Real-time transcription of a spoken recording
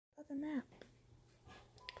the map.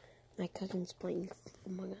 My cousin's playing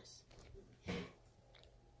Among Us.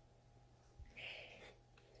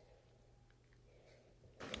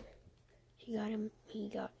 He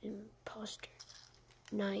got imposter.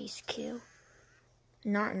 Nice kill.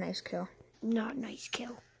 Not a nice kill. Not nice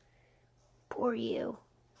kill. Poor you.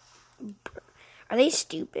 Are they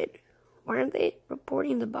stupid? Why aren't they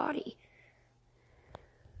reporting the body?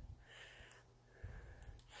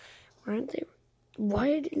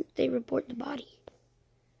 Why didn't they report the body?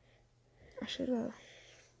 I should have.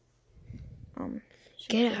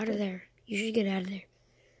 Get out of there. You should get out of there.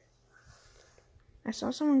 I saw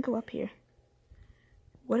someone go up here.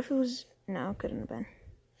 What if it was... No, it couldn't have been.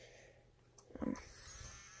 I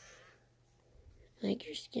like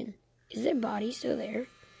your skin. Is their body still there?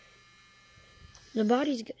 The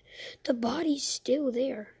body's good. The body's still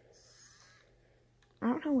there. I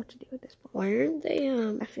don't know what to do at this point. Why aren't they,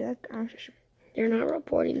 I feel like I'm just... They're not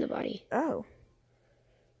reporting the body. Oh.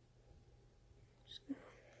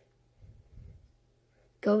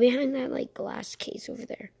 Go behind that, like, glass case over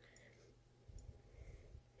there.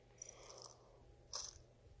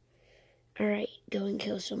 Alright, go and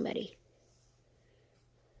kill somebody.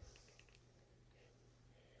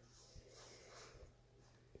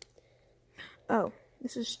 Oh,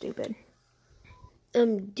 this is stupid.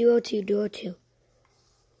 Duo 2.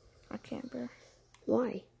 I can't, bro.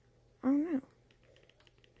 Why? I don't know.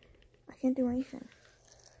 I can't do anything.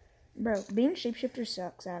 Bro, being shapeshifter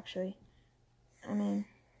sucks, actually. I mean,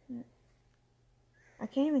 I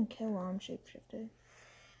can't even kill while I'm shapeshifted.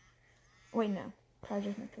 Wait, no.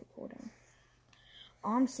 Project my kill cooldown.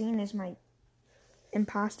 All I'm seeing is my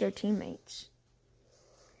imposter teammates.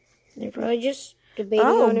 They're probably just debating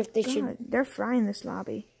on if they God. should... They're frying this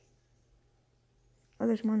lobby. Oh,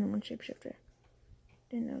 there's more than one shapeshifter.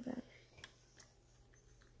 Didn't know that.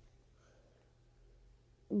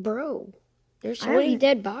 Bro, there's so many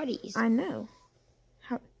dead bodies. I know.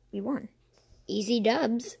 How we won? Easy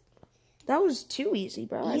dubs. That was too easy,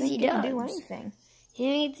 bro. Easy I didn't get to do dubs. anything. He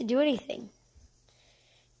didn't get to do anything.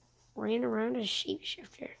 Ran around as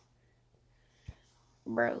shapeshifter.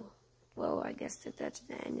 Bro. Well, I guess that's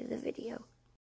the end of the video.